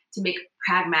pharmacology to make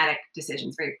pragmatic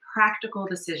decisions, very practical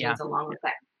decisions along with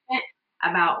that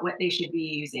about what they should be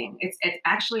using. It's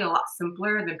actually a lot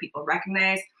simpler than people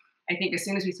recognize. I think as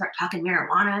soon as we start talking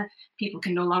marijuana, people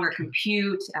can no longer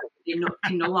compute,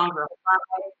 can no longer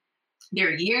apply. There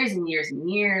are years and years and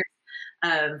years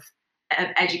of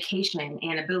education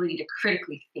and ability to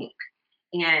critically think.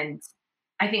 And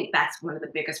I think that's one of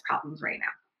the biggest problems right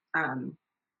now.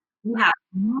 You have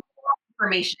more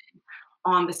information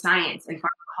on the science and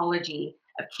pharmacology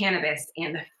of cannabis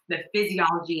and the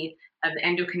physiology of the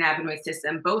endocannabinoid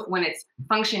system, both when it's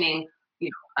functioning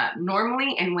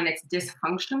normally and when it's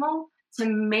dysfunctional, to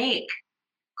make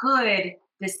good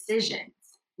decisions.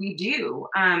 We do.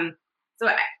 I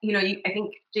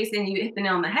think, Jason, you hit the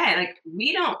nail on the head. Like,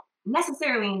 we don't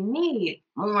necessarily need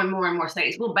more and more and more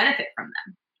studies. We'll benefit from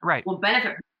them. Right. We'll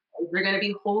benefit from them. They're going to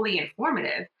be wholly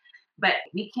informative. But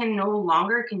we can no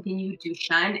longer continue to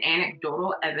shun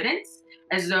anecdotal evidence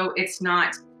as though it's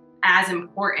not as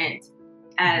important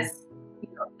as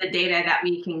the data that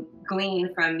we can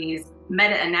glean from these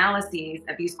meta-analyses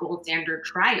of these gold standard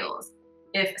trials.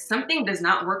 If something does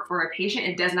not work for a patient,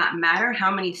 it does not matter how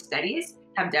many studies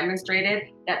have demonstrated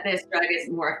that this drug is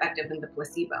more effective than the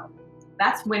placebo.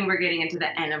 That's when we're getting into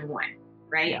the N of one,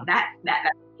 right? Yeah.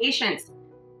 That patient's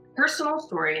personal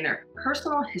story and their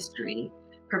personal history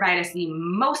provide us the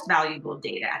most valuable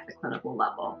data at the clinical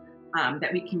level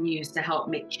that we can use to help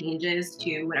make changes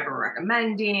to whatever we're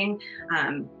recommending,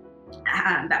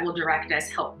 that will direct us,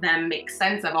 help them make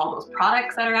sense of all those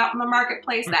products that are out in the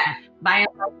marketplace that by and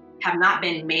large have not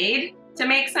been made to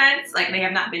make sense. Like, they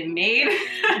have not been made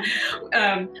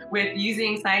with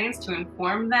using science to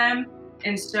inform them.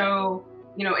 And so,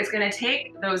 it's going to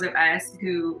take those of us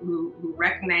who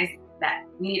recognize that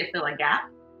we need to fill a gap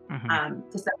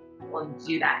to step and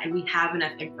do that. And we have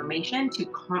enough information to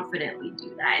confidently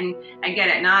do that. And I get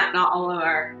it, not all of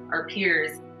our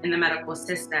peers in the medical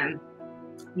system,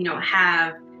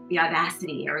 have the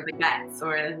audacity or the guts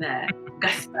or the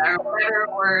gusto or whatever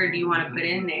word you want to put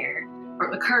in there, or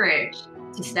the courage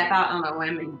to step out on a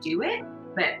limb and do it.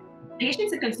 But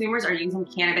patients and consumers are using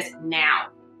cannabis now.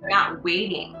 They're not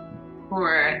waiting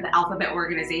for the alphabet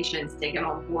organizations to get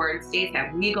on board. States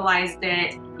have legalized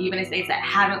it, even in states that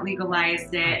haven't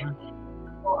legalized it,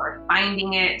 or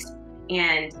finding it.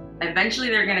 And eventually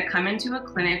they're going to come into a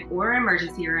clinic or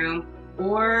emergency room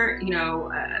or,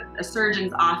 a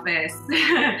surgeon's office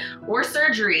or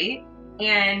surgery.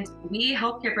 And we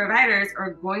healthcare providers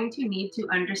are going to need to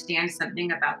understand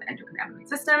something about the endocannabinoid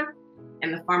system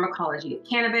and the pharmacology of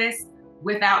cannabis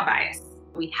without bias.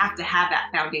 We have to have that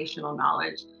foundational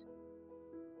knowledge.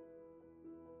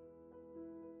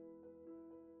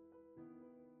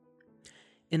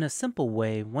 In a simple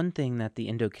way, one thing that the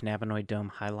endocannabinoidome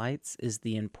highlights is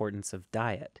the importance of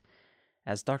diet.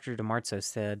 As Dr. DiMarzo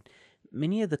said,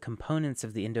 many of the components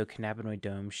of the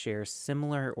endocannabinoidome share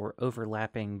similar or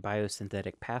overlapping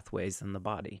biosynthetic pathways in the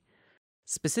body.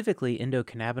 Specifically,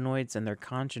 endocannabinoids and their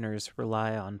congeners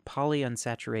rely on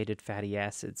polyunsaturated fatty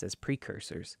acids as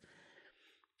precursors.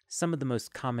 Some of the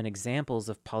most common examples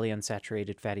of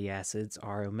polyunsaturated fatty acids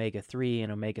are omega-3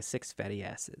 and omega-6 fatty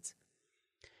acids.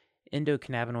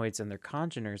 Endocannabinoids and their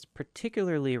congeners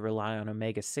particularly rely on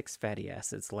omega-6 fatty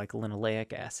acids like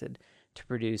linoleic acid to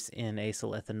produce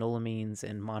N-acyl-ethanolamines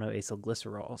and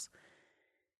monoacylglycerols.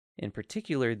 In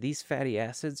particular, these fatty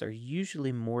acids are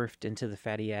usually morphed into the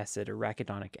fatty acid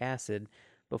arachidonic acid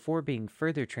before being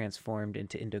further transformed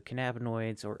into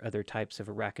endocannabinoids or other types of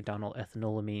arachidonyl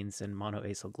ethanolamines and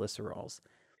monoacylglycerols.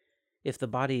 If the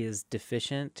body is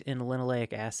deficient in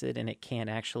linoleic acid and it can't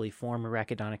actually form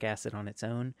arachidonic acid on its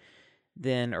own,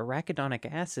 then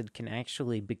arachidonic acid can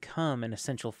actually become an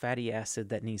essential fatty acid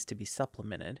that needs to be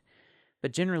supplemented.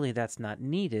 But generally that's not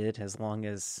needed as long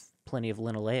as plenty of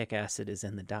linoleic acid is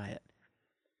in the diet.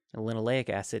 Linoleic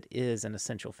acid is an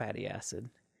essential fatty acid.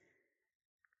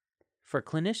 For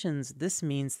clinicians, this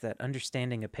means that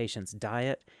understanding a patient's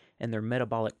diet and their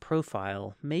metabolic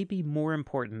profile may be more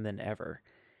important than ever.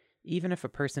 Even if a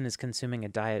person is consuming a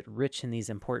diet rich in these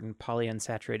important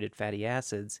polyunsaturated fatty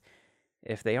acids,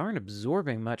 if they aren't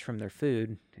absorbing much from their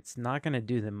food, it's not going to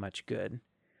do them much good.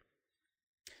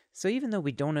 So even though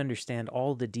we don't understand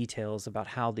all the details about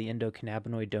how the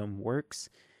endocannabinoidome works,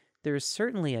 there is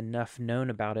certainly enough known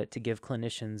about it to give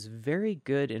clinicians very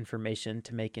good information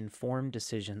to make informed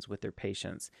decisions with their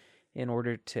patients in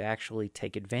order to actually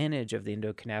take advantage of the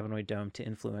endocannabinoidome to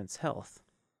influence health.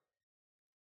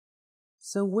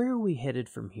 So where are we headed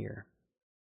from here?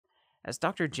 As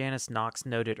Dr. Janice Knox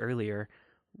noted earlier,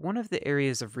 one of the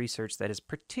areas of research that is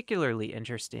particularly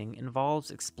interesting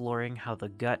involves exploring how the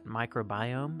gut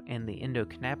microbiome and the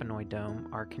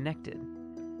endocannabinoidome are connected.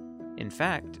 In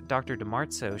fact, Dr.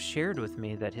 DiMarzo shared with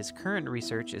me that his current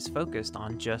research is focused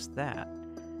on just that.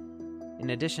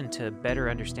 In addition to better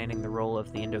understanding the role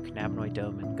of the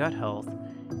endocannabinoidome in gut health,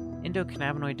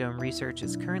 endocannabinoidome research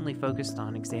is currently focused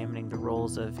on examining the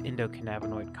roles of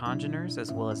endocannabinoid congeners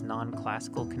as well as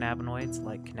non-classical cannabinoids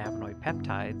like cannabinoid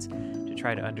peptides to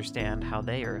try to understand how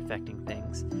they are affecting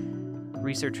things.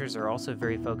 Researchers are also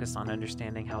very focused on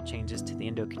understanding how changes to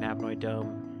the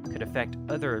endocannabinoidome could affect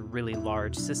other really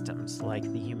large systems like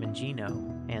the human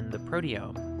genome and the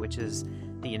proteome, which is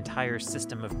the entire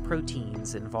system of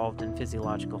proteins involved in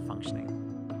physiological functioning.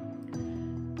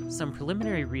 Some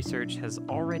preliminary research has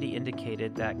already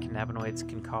indicated that cannabinoids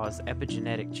can cause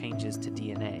epigenetic changes to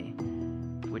DNA,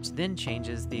 which then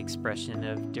changes the expression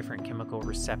of different chemical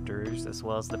receptors as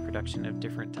well as the production of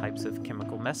different types of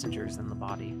chemical messengers in the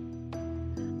body.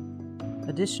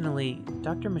 Additionally,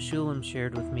 Dr. Meshulam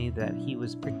shared with me that he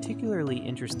was particularly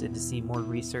interested to see more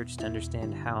research to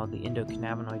understand how the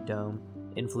endocannabinoidome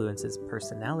influences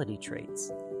personality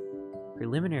traits.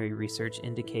 Preliminary research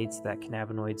indicates that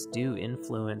cannabinoids do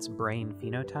influence brain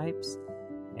phenotypes,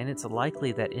 and it's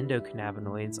likely that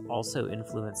endocannabinoids also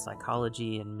influence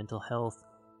psychology and mental health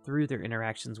through their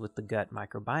interactions with the gut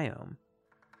microbiome.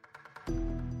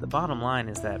 The bottom line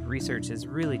is that research is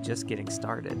really just getting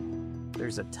started.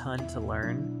 There's a ton to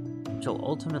learn, which will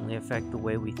ultimately affect the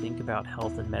way we think about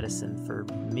health and medicine for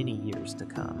many years to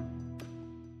come.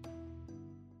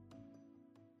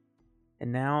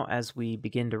 And now, as we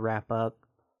begin to wrap up,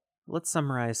 let's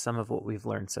summarize some of what we've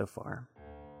learned so far.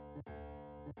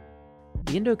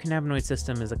 The endocannabinoid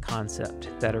system is a concept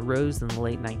that arose in the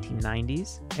late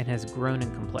 1990s and has grown in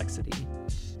complexity.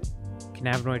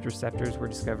 Cannabinoid receptors were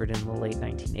discovered in the late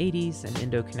 1980s, and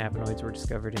endocannabinoids were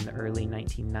discovered in the early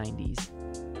 1990s.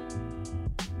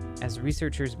 As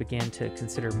researchers began to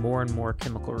consider more and more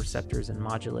chemical receptors and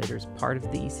modulators part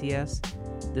of the ECS,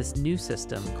 this new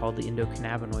system called the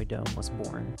endocannabinoidome was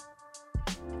born.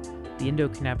 The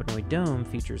endocannabinoidome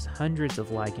features hundreds of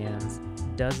ligands,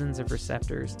 dozens of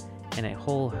receptors, and a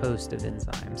whole host of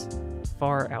enzymes,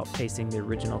 far outpacing the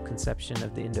original conception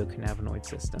of the endocannabinoid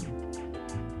system.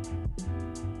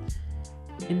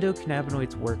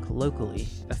 Endocannabinoids work locally,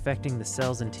 affecting the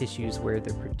cells and tissues where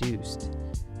they're produced.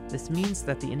 This means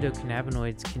that the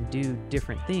endocannabinoids can do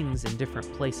different things in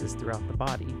different places throughout the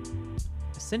body,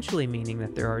 essentially meaning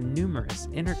that there are numerous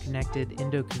interconnected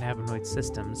endocannabinoid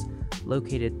systems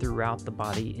located throughout the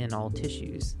body in all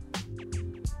tissues.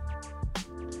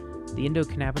 The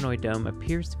endocannabinoidome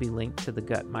appears to be linked to the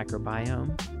gut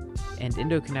microbiome, and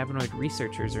endocannabinoid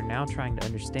researchers are now trying to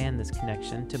understand this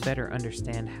connection to better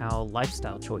understand how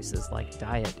lifestyle choices like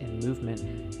diet and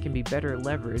movement can be better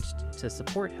leveraged to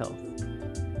support health.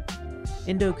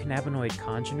 Endocannabinoid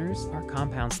congeners are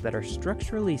compounds that are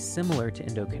structurally similar to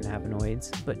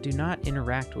endocannabinoids but do not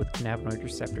interact with cannabinoid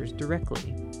receptors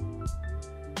directly.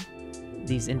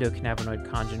 These endocannabinoid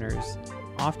congeners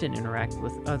often interact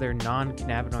with other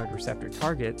non-cannabinoid receptor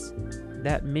targets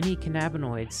that many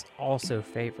cannabinoids also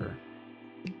favor,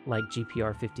 like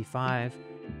GPR55,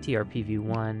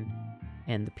 TRPV1,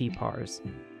 and the PPARs.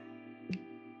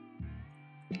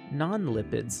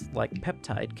 Non-lipids, like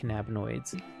peptide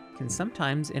cannabinoids, can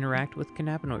sometimes interact with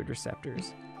cannabinoid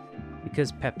receptors.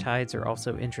 Because peptides are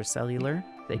also intracellular,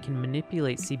 they can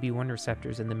manipulate CB1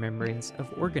 receptors in the membranes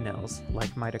of organelles, like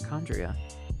mitochondria.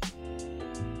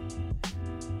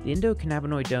 The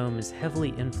endocannabinoidome is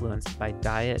heavily influenced by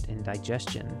diet and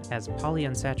digestion, as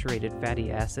polyunsaturated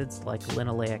fatty acids like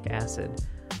linoleic acid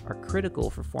are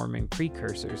critical for forming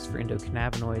precursors for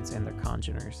endocannabinoids and their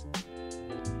congeners.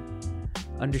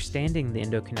 Understanding the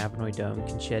endocannabinoidome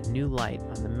can shed new light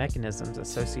on the mechanisms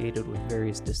associated with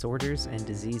various disorders and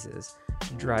diseases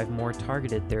to drive more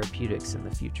targeted therapeutics in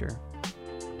the future.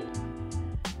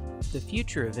 The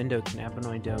future of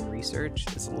endocannabinoidome research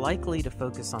is likely to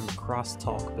focus on the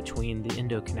crosstalk between the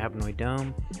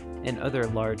endocannabinoidome and other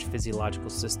large physiological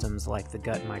systems like the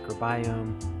gut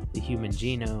microbiome, the human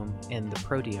genome, and the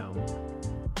proteome.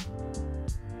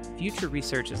 Future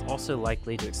research is also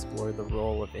likely to explore the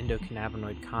role of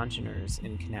endocannabinoid congeners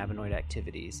in cannabinoid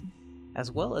activities,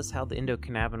 as well as how the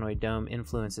endocannabinoidome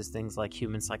influences things like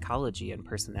human psychology and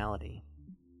personality.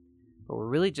 But we're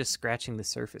really just scratching the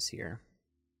surface here.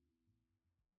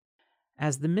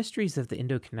 As the mysteries of the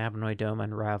endocannabinoidome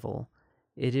unravel,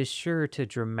 it is sure to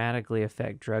dramatically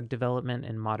affect drug development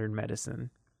and modern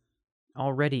medicine.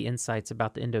 Already insights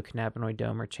about the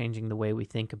endocannabinoidome are changing the way we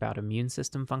think about immune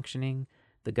system functioning,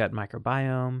 the gut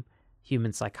microbiome,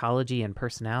 human psychology and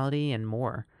personality, and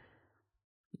more.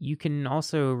 You can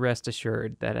also rest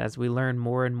assured that as we learn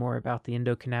more and more about the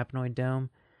endocannabinoidome,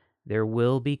 there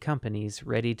will be companies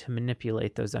ready to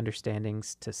manipulate those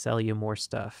understandings to sell you more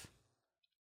stuff.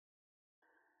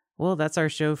 Well, that's our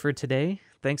show for today.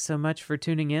 Thanks so much for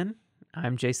tuning in.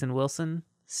 I'm Jason Wilson.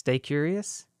 Stay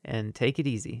curious and take it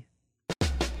easy.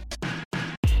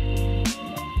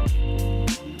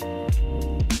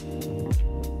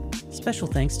 Special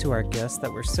thanks to our guests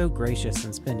that were so gracious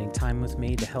in spending time with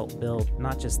me to help build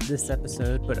not just this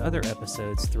episode, but other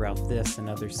episodes throughout this and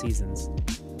other seasons.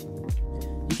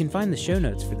 You can find the show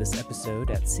notes for this episode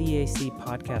at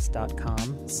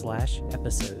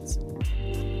cacpodcast.com/episodes.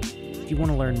 If you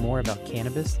want to learn more about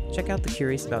cannabis, check out the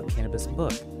Curious About Cannabis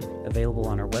book, available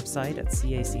on our website at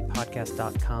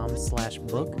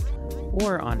cacpodcast.com/book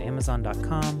or on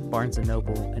Amazon.com, Barnes &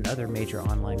 Noble, and other major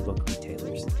online book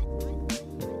retailers.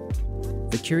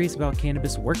 The Curious About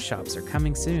Cannabis workshops are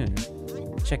coming soon.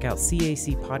 Check out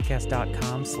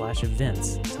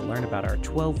cacpodcast.com/events to learn about our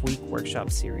 12-week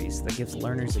workshop series that gives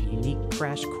learners a unique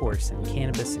crash course in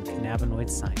cannabis and cannabinoid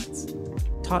science.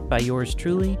 Taught by yours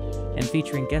truly and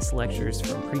featuring guest lectures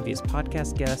from previous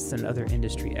podcast guests and other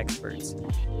industry experts.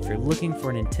 If you're looking for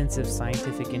an intensive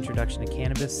scientific introduction to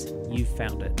cannabis, you've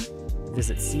found it.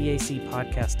 Visit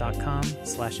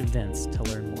cacpodcast.com/events to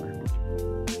learn more.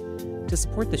 To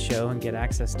support the show and get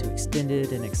access to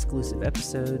extended and exclusive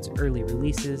episodes, early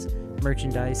releases,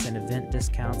 merchandise, and event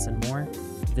discounts, and more,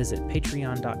 visit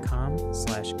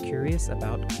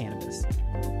patreon.com/curiousaboutcannabis.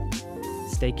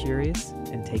 Stay curious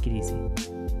and take it easy.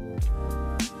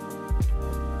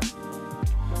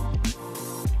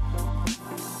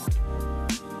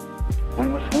 We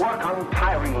must work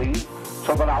untiringly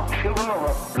so that our children are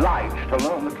obliged to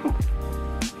learn the truth,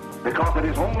 because it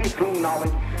is only through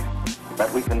knowledge that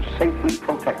we can safely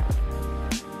protect them.